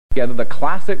Together the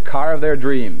classic car of their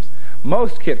dreams.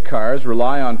 Most kit cars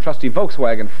rely on trusty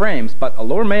Volkswagen frames, but a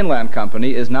Lower Mainland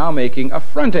company is now making a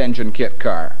front-engine kit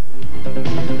car.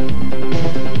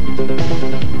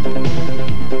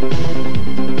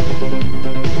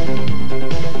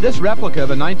 This replica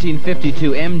of a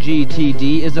 1952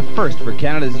 MGTD is a first for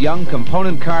Canada's young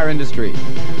component car industry.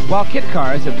 While kit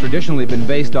cars have traditionally been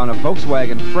based on a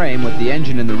Volkswagen frame with the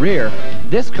engine in the rear,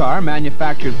 this car,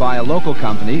 manufactured by a local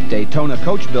company, Daytona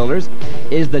Coach Builders,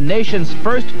 is the nation's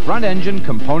first front-engine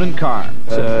component car.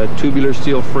 It's a tubular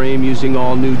steel frame using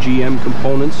all new GM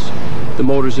components. The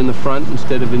motor's in the front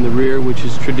instead of in the rear, which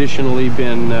has traditionally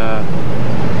been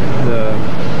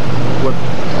what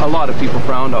a lot of people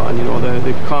frowned on. You know,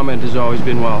 the comment has always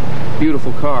been, well,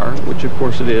 beautiful car, which of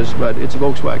course it is, but it's a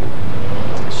Volkswagen.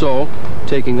 So,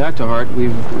 taking that to heart,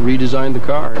 we've redesigned the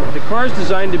car. The car is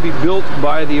designed to be built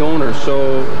by the owner,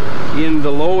 so in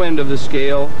the low end of the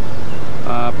scale,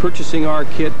 purchasing our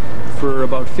kit for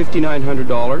about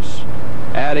 $5,900,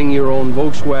 adding your own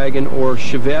Volkswagen or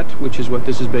Chevette, which is what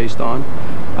this is based on,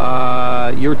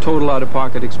 your total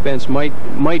out-of-pocket expense might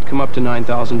come up to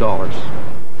 $9,000.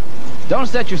 Don't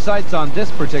set your sights on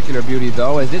this particular beauty,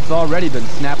 though, as it's already been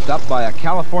snapped up by a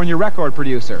California record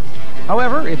producer.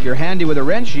 However, if you're handy with a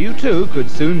wrench, you too could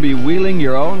soon be wheeling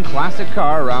your own classic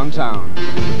car around town.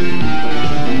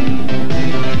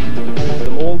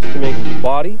 The molds to make the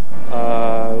body.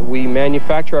 We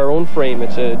manufacture our own frame.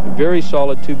 It's a very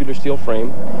solid tubular steel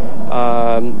frame.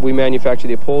 We manufacture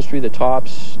the upholstery, the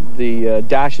tops, the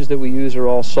dashes that we use are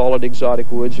all solid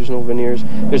exotic woods. There's no veneers.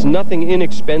 There's nothing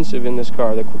inexpensive in this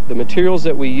car. The materials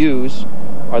that we use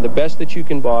are the best that you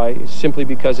can buy, simply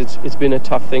because it's been a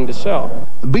tough thing to sell.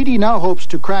 Beattie now hopes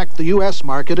to crack the U.S.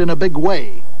 market in a big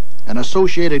way. An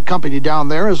associated company down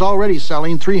there is already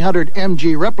selling 300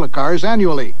 MG replica cars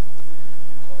annually.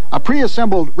 A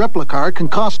pre-assembled replica car can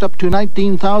cost up to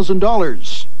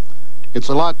 $19,000. It's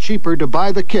a lot cheaper to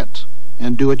buy the kit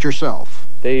and do it yourself.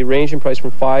 They range in price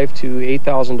from $5,000 to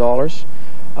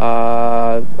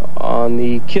 $8,000 on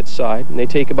the kit side, and they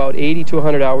take about 80 to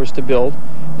 100 hours to build.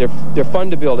 They're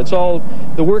fun to build. It's all,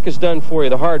 the work is done for you.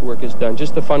 The hard work is done.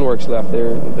 Just the fun work's left.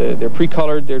 They're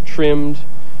pre-colored. They're trimmed.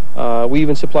 We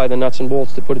even supply the nuts and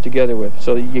bolts to put it together with,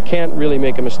 so you can't really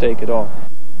make a mistake at all.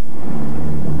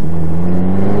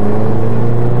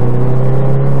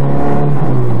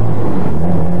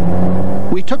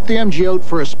 We took the MG out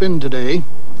for a spin today.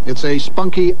 It's a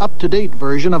spunky, up-to-date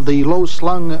version of the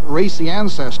low-slung, racy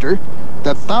ancestor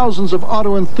that thousands of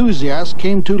auto enthusiasts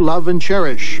came to love and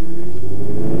cherish.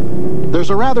 There's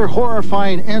a rather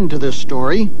horrifying end to this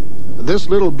story. This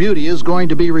little beauty is going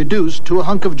to be reduced to a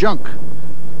hunk of junk.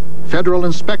 Federal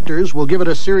inspectors will give it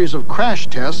a series of crash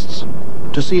tests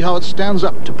to see how it stands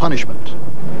up to punishment.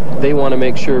 They want to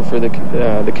make sure for the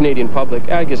Canadian public,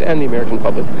 I guess, and the American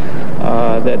public,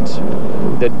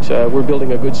 that we're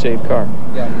building a good, safe car.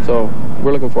 Yeah. So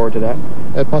we're looking forward to that.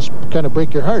 That must kind of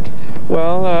break your heart.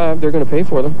 Well, they're going to pay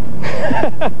for them.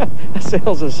 A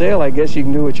sale's a sale. I guess you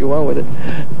can do what you want with it.